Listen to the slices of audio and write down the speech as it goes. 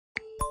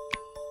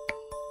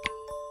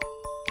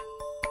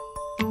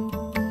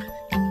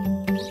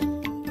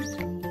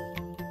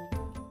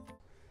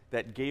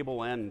that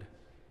gable end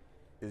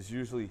is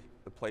usually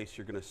the place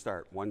you're going to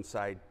start, one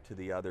side to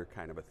the other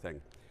kind of a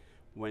thing.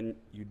 When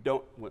you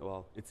don't,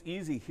 well, it's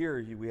easy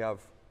here. We have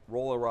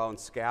roll around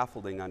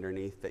scaffolding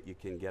underneath that you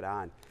can get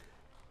on.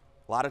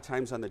 A lot of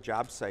times on the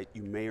job site,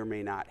 you may or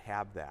may not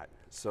have that.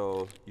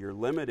 So you're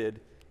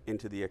limited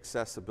into the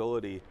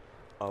accessibility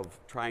of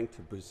trying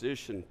to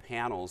position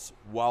panels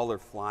while they're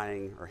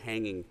flying or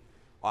hanging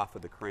off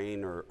of the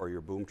crane or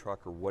your boom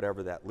truck or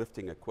whatever that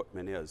lifting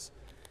equipment is.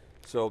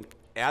 So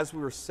as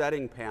we were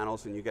setting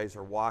panels and you guys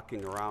are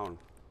walking around,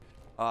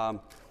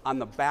 on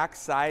the back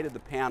side of the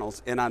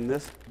panels and on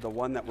this, the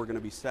one that we're going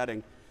to be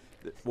setting,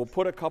 we'll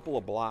put a couple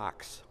of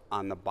blocks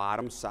on the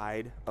bottom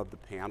side of the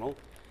panel,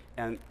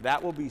 and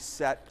that will be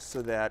set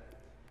so that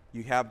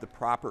you have the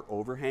proper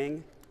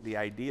overhang. The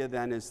idea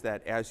then is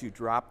that as you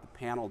drop the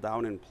panel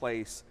down in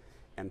place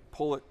and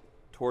pull it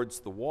towards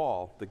the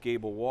wall, the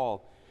gable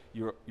wall,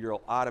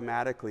 you'll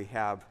automatically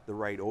have the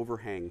right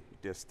overhang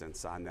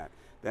distance on that.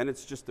 Then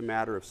it's just a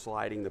matter of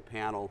sliding the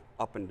panel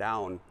up and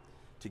down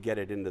to get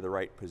it into the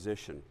right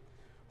position.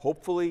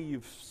 Hopefully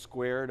you've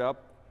squared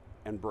up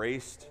and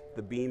braced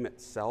the beam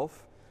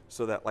itself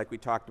so that, like we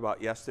talked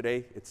about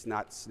yesterday, it's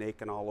not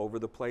snaking all over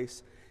the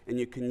place. And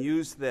you can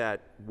use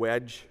that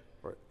wedge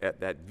or at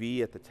that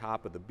V at the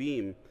top of the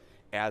beam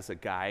as a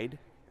guide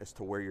as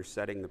to where you're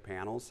setting the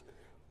panels.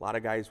 A lot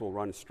of guys will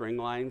run string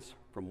lines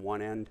from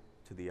one end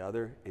to the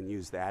other and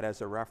use that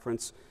as a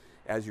reference.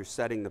 As you're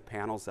setting the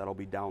panels, that'll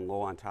be down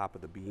low on top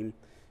of the beam,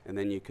 and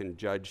then you can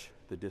judge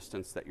the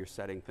distance that you're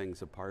setting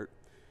things apart.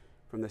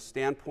 From the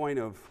standpoint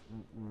of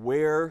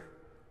where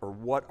or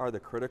what are the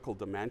critical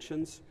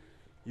dimensions,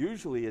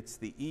 usually it's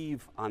the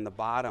eave on the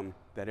bottom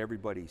that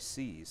everybody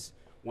sees.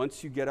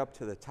 Once you get up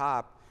to the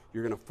top,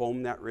 you're going to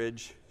foam that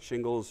ridge,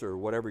 shingles, or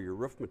whatever your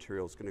roof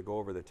material is going to go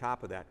over the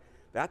top of that.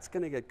 That's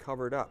going to get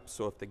covered up.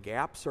 So if the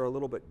gaps are a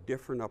little bit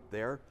different up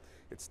there,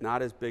 it's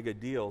not as big a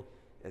deal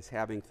as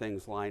having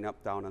things line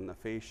up down on the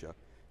fascia,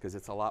 because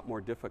it's a lot more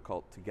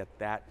difficult to get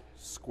that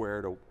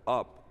squared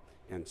up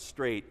and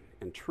straight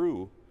and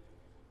true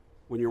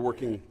when you're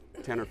working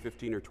 10 or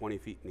 15 or 20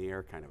 feet in the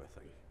air kind of a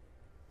thing.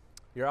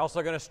 You're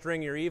also going to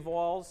string your eave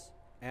walls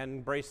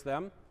and brace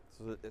them.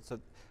 So it's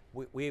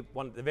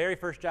the very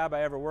first job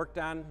I ever worked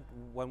on,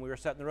 when we were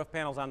setting the roof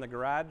panels on the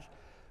garage,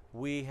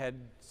 we had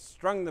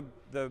strung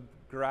the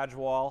garage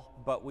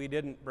wall, but we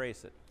didn't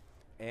brace it.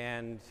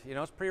 And, you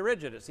know, it's pretty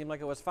rigid. It seemed like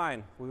it was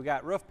fine. We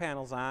got roof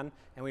panels on,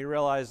 and we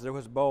realized there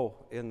was bow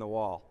in the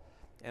wall.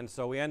 And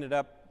so we ended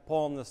up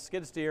pulling the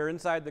skid steer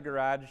inside the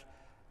garage.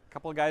 A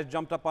couple of guys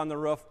jumped up on the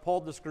roof,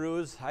 pulled the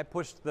screws. I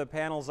pushed the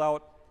panels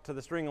out to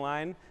the string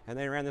line, and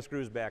they ran the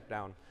screws back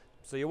down.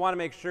 So you want to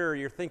make sure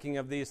you're thinking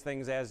of these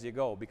things as you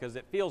go, because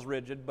it feels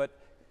rigid, but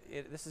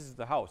this is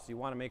the house. You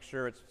want to make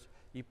sure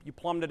you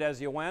plumbed it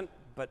as you went,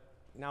 but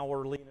now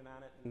we're leaning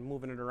on it and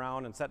moving it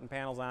around and setting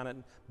panels on it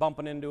and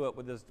bumping into it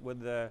with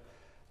the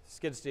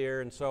skid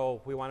steer, and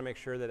so we want to make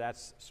sure that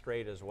that's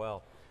straight as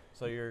well.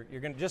 So you're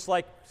going to, just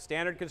like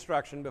standard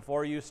construction,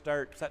 before you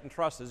start setting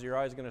trusses, you're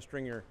always going to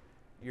string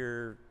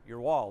your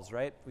walls,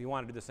 right? We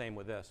want to do the same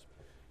with this.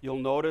 You'll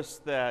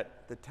notice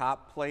that the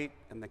top plate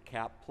and the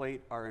cap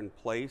plate are in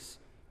place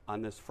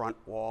on this front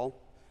wall.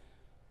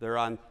 They're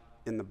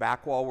in the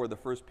back wall where the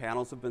first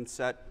panels have been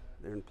set.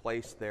 They're in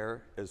place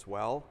there as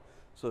well.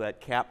 So that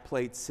cap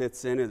plate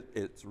sits in,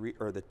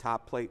 or the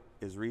top plate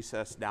is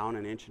recessed down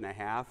 1.5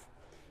 inches.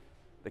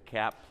 The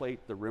cap plate,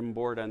 the rim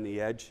board on the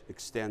edge,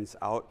 extends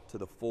out to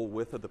the full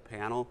width of the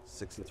panel,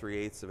 6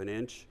 3/8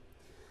 inches.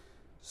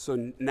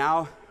 So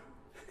now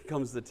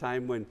comes the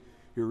time when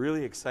you're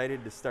really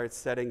excited to start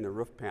setting the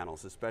roof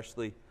panels,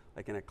 especially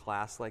like in a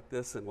class like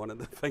this. And one of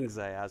the things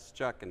I asked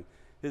Chuck and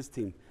his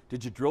team,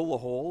 did you drill the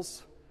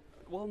holes?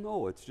 Well,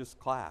 no, it's just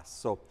class.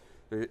 So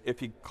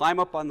if you climb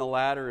up on the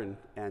ladder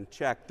and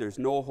check, there's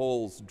no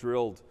holes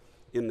drilled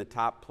in the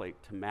top plate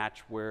to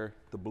match where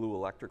the blue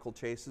electrical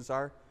chases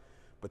are.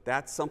 But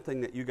that's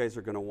something that you guys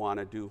are going to want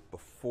to do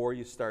before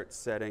you start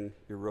setting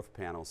your roof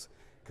panels,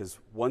 because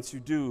once you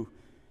do,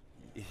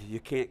 you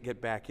can't get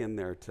back in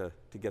there to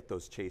get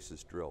those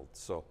chases drilled.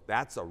 So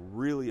that's a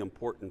really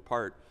important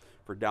part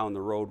for down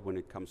the road when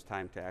it comes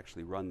time to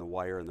actually run the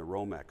wire and the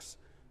Romex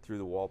through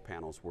the wall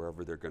panels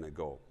wherever they're going to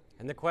go.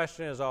 And the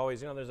question is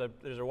always, you know,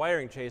 there's a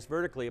wiring chase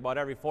vertically about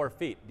every 4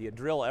 feet. Do you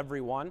drill every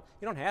one?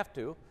 You don't have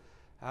to.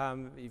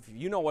 If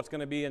you know what's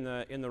going to be in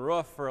the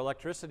roof for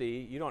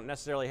electricity, you don't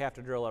necessarily have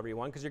to drill every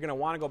one, because you're going to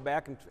want to go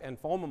back and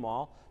foam them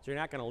all, so you're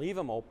not going to leave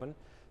them open.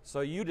 So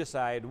you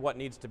decide what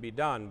needs to be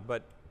done.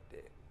 But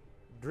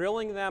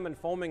drilling them and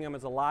foaming them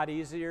is a lot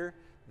easier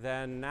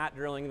than not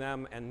drilling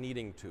them and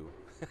needing to.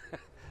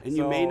 And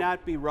you may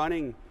not be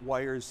running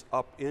wires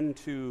up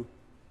into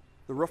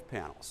the roof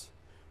panels,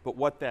 but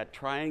what that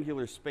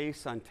triangular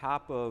space on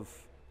top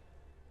of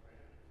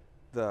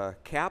the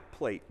cap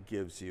plate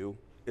gives you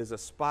is a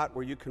spot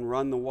where you can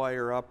run the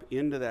wire up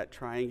into that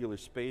triangular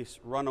space,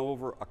 run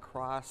over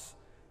across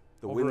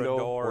the window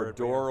or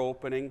door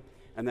opening,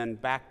 and then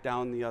back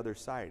down the other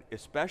side,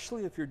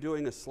 especially if you're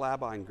doing a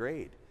slab on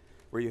grade.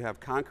 where you have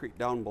concrete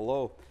down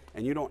below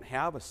and you don't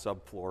have a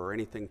subfloor or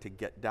anything to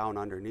get down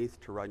underneath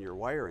to run your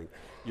wiring,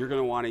 you're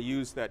going to want to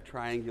use that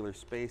triangular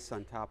space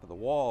on top of the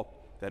wall,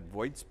 that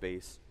void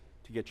space,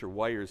 to get your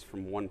wires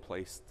from one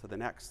place to the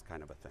next,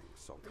 kind of a thing.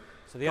 So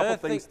the couple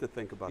other things to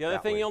think about. The other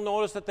that thing way. you'll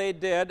notice that they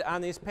did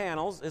on these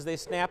panels is they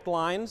snapped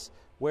lines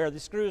where the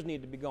screws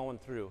need to be going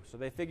through. So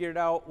they figured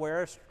out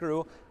where a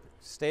screw,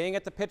 staying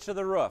at the pitch of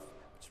the roof.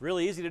 It's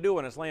really easy to do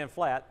when it's laying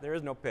flat. There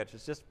is no pitch.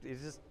 It's just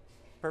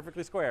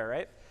perfectly square,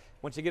 right?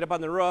 Once you get up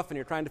on the roof and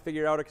you're trying to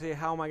figure out, okay,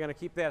 how am I going to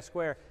keep that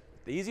square?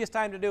 The easiest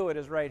time to do it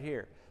is right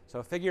here.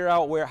 So figure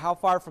out how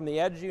far from the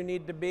edge you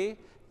need to be.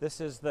 This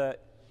is the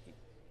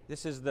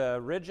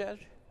ridge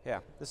edge. Yeah,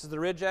 this is the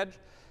ridge edge.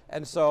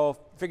 And so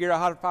figure out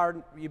how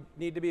far you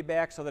need to be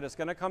back so that it's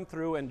going to come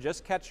through and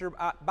just catch your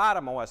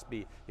bottom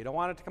OSB. You don't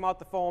want it to come out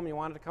the foam, you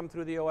want it to come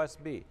through the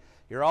OSB.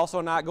 You're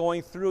also not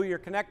going through your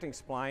connecting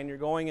spline, you're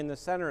going in the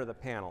center of the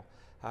panel.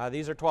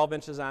 These are 12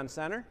 inches on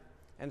center.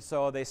 And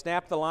so they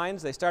snapped the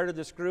lines, they started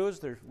the screws,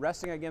 they're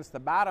resting against the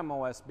bottom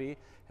OSB,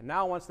 and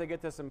now once they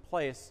get this in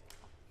place,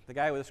 the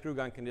guy with a screw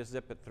gun can just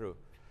zip it through.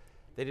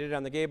 They did it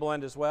on the gable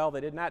end as well.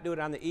 They did not do it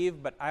on the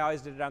eave, but I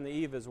always did it on the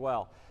eave as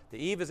well. The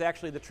eave is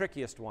actually the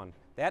trickiest one.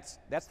 That's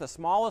the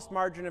smallest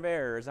margin of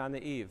error is on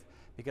the eave,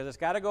 because it's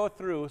got to go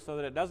through so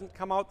that it doesn't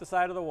come out the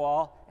side of the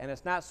wall, and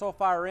it's not so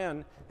far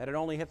in that it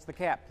only hits the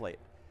cap plate.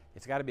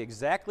 It's got to be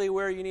exactly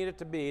where you need it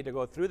to be to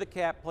go through the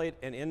cap plate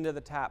and into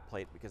the top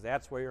plate, because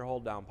that's where your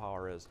hold down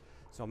power is.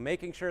 So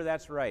making sure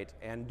that's right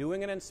and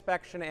doing an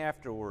inspection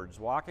afterwards,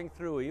 walking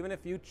through, even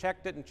if you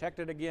checked it and checked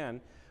it again,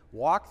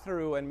 walk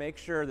through and make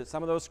sure that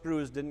some of those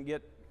screws didn't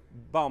get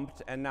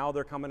bumped and now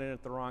they're coming in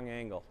at the wrong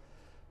angle.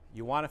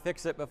 You want to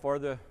fix it before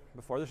the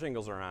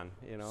shingles are on,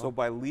 you know. So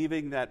by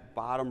leaving that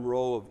bottom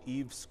row of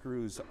eave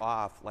screws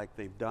off like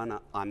they've done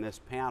on this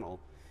panel,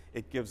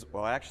 it gives,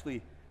 well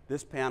actually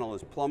this panel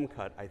is plumb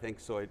cut, I think,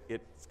 so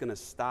it's going to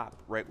stop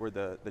right where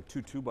the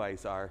two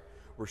 2x are.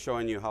 We're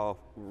showing you how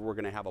we're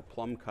going to have a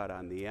plumb cut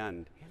on the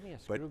end.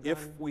 But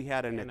if we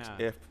had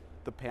if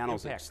the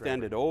panel's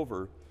extended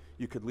over,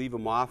 you could leave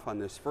them off on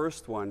this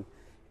first one,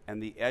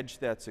 and the edge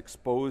that's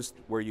exposed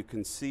where you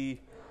can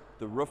see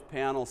the roof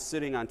panel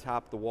sitting on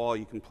top of the wall,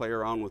 you can play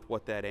around with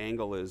what that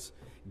angle is,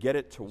 get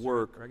it to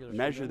work,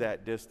 measure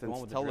that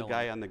distance, tell the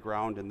guy on the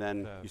ground, and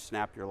then you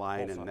snap your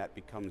line, and that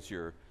becomes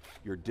your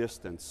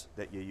distance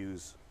that you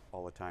use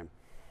all the time.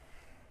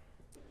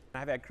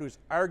 I've had crews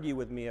argue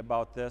with me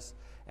about this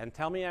and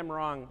tell me I'm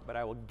wrong, but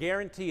I will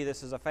guarantee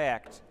this is a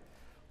fact.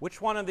 Which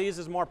one of these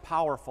is more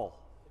powerful?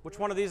 Which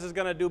one of these is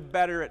going to do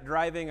better at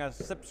driving a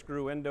SIP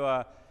screw into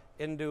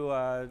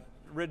a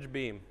ridge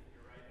beam?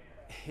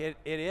 It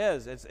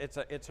is.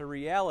 It's a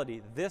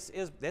reality. This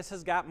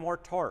has got more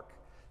torque.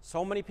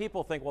 So many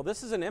people think, well,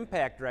 this is an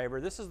impact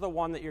driver. This is the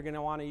one that you're going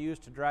to want to use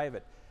to drive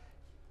it.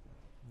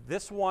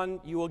 This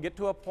one, you will get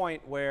to a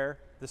point where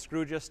the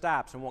screw just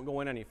stops and won't go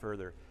in any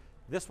further.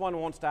 This one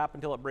won't stop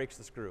until it breaks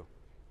the screw.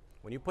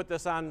 When you put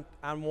this on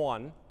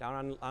one,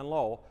 down on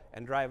low,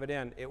 and drive it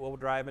in, it will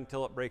drive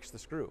until it breaks the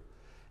screw.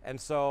 And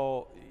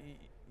so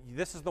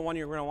this is the one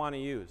you're going to want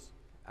to use.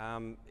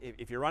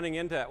 If you're running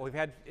into, we've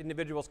had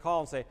individuals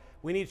call and say,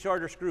 we need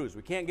shorter screws,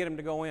 we can't get them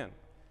to go in.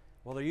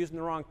 Well, they're using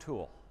the wrong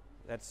tool.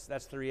 That's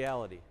the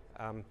reality.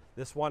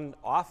 This one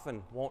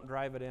often won't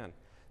drive it in.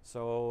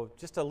 So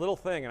just a little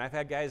thing, and I've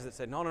had guys that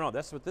said, no,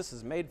 that's what this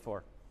is made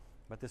for,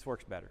 but this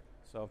works better.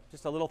 So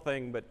just a little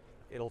thing, but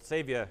it'll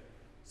save you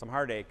some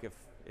heartache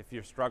if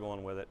you're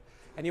struggling with it.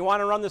 And you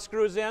want to run the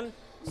screws in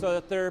so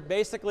that they're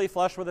basically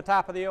flush with the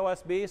top of the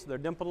OSB, so they're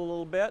dimpled a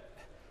little bit.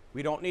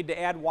 We don't need to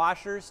add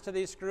washers to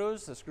these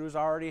screws. The screws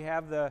already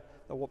have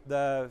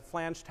the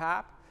flange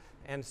top.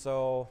 And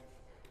so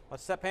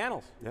let's set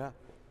panels. Yeah.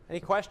 Any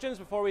questions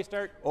before we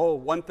start? Oh,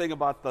 one thing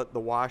about the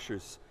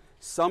washers.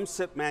 Some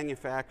SIP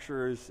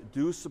manufacturers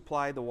do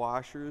supply the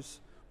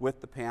washers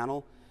with the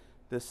panel.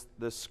 This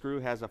screw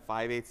has a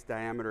 5/8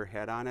 diameter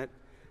head on it.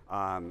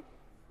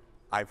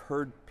 I've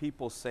heard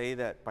people say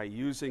that by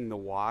using the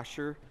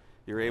washer,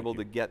 you're able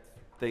to get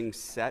things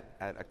set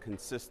at a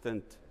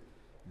consistent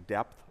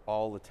depth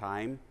all the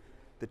time.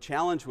 The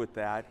challenge with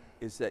that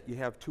is that you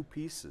have two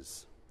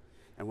pieces.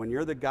 And when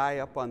you're the guy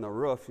up on the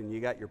roof and you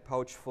got your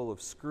pouch full of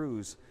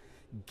screws,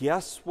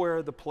 guess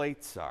where the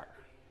plates are?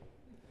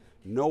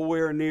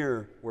 Nowhere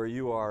near where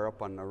you are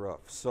up on the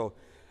roof. So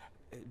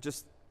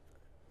just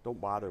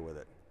don't bother with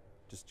it.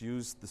 Just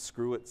use the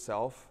screw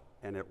itself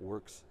and it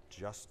works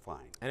just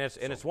fine. And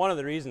it's one of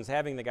the reasons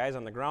having the guys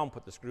on the ground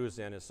put the screws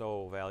in is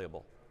so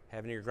valuable.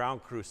 Having your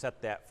ground crew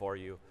set that for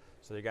you.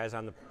 So the guys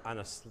on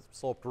a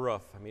sloped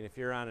roof, I mean, if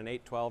you're on an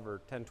 812 or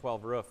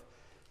 1012 roof,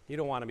 you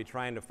don't want to be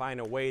trying to find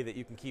a way that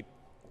you can keep,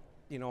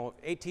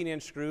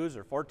 18-inch screws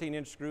or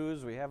 14-inch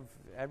screws. We have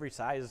every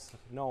size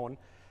known.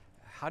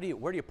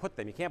 Where do you put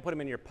them? You can't put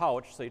them in your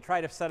pouch, so you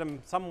try to set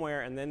them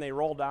somewhere and then they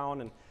roll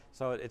down, and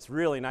so it's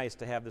really nice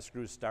to have the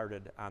screws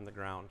started on the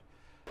ground.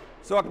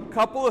 So a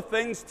couple of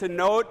things to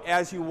note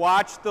as you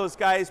watch those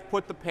guys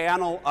put the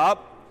panel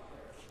up.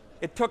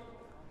 It took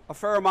a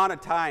fair amount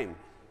of time.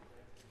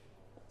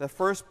 the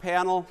first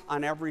panel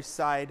on every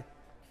side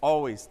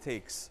always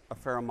takes a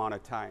fair amount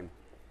of time.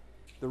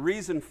 The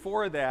reason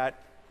for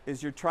that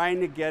is you're trying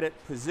to get it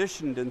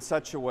positioned in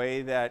such a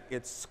way that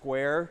it's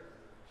square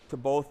to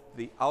both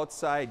the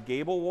outside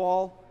gable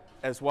wall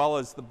as well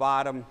as the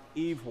bottom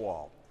eave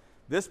wall.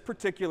 This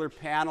particular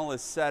panel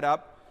is set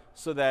up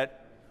so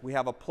that we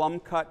have a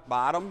plumb cut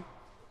bottom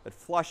that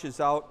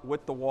flushes out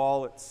with the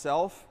wall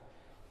itself,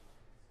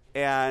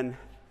 and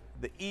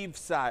the eave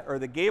side or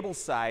the gable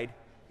side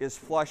is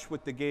flush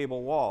with the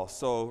gable wall.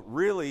 So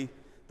really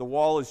the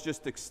wall is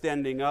just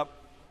extending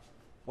up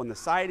when the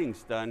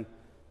siding's done,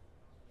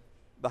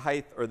 the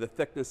height or the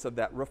thickness of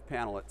that roof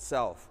panel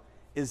itself.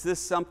 Is this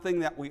something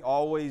that we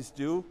always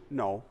do?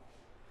 No.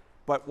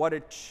 But what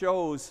it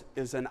shows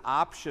is an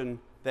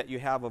option that you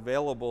have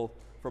available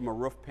from a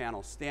roof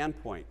panel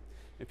standpoint.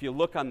 If you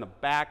look on the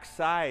back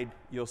side,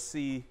 you'll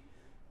see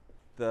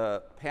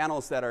the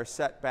panels that are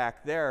set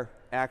back there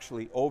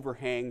actually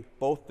overhang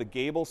both the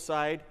gable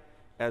side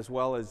as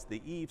well as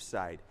the eave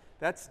side.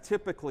 That's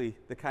typically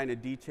the kind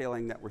of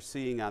detailing that we're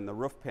seeing on the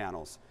roof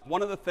panels.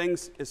 One of the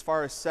things as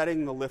far as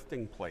setting the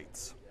lifting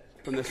plates,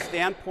 from the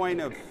standpoint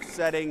of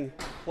setting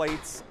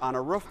plates on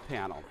a roof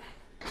panel,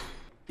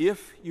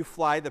 if you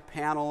fly the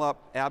panel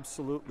up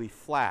absolutely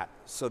flat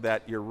so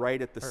that you're right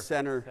at the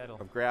center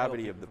of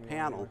gravity of the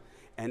panel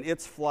and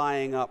it's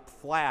flying up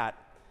flat,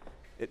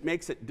 it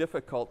makes it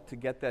difficult to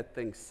get that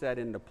thing set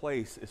into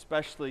place,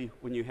 especially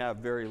when you have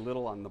very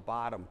little on the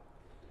bottom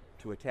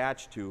to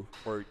attach to,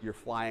 or you're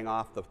flying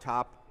off the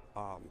top,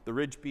 the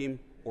ridge beam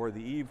or the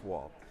eave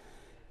wall.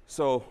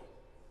 So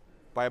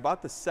by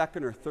about the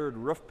second or third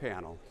roof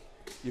panel,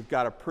 you've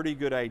got a pretty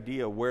good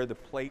idea where the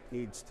plate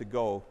needs to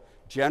go.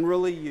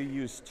 Generally, you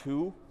use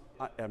two,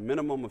 a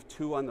minimum of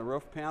two on the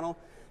roof panel.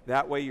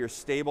 That way you're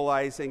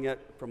stabilizing it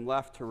from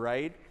left to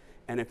right,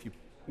 and if you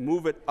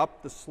move it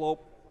up the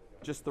slope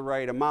just the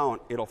right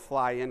amount, it'll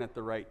fly in at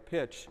the right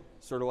pitch,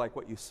 sort of like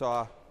what you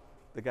saw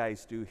the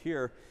guys do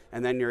here,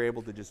 and then you're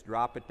able to just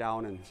drop it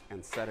down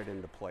and set it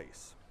into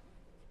place.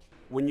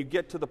 When you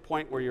get to the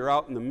point where you're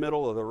out in the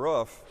middle of the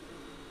roof,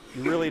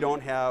 you really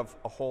don't have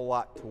a whole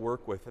lot to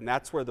work with, and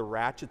that's where the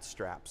ratchet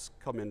straps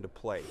come into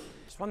play.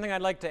 Just one thing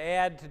I'd like to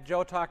add to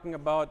Joe talking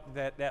about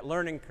that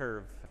learning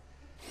curve.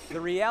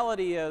 The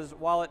reality is,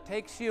 while it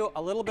takes you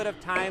a little bit of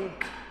time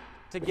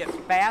to get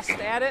fast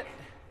at it,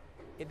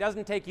 it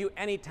doesn't take you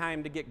any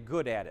time to get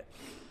good at it.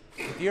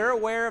 If you're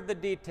aware of the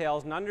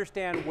details and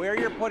understand where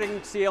you're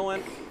putting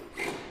sealant,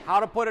 how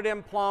to put it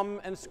in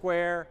plumb and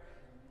square,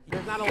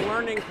 there's not a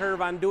learning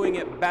curve on doing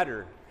it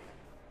better.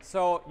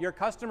 So your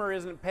customer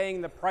isn't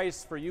paying the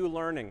price for you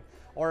learning.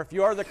 Or if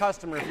you're the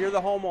customer, if you're the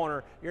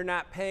homeowner, you're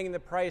not paying the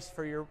price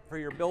for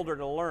your builder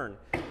to learn.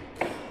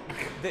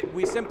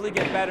 We simply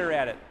get better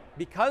at it.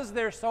 Because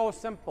they're so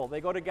simple, they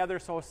go together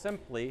so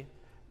simply,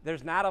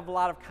 there's not a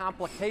lot of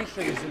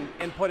complications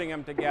in putting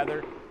them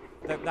together.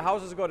 The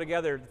houses go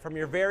together from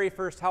your very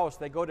first house.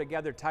 They go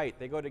together tight.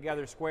 They go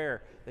together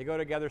square. They go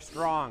together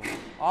strong.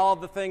 All of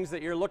the things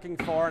that you're looking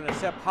for in a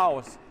SIP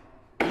house,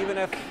 even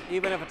if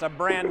it's a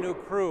brand new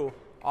crew,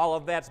 all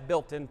of that's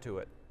built into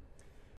it.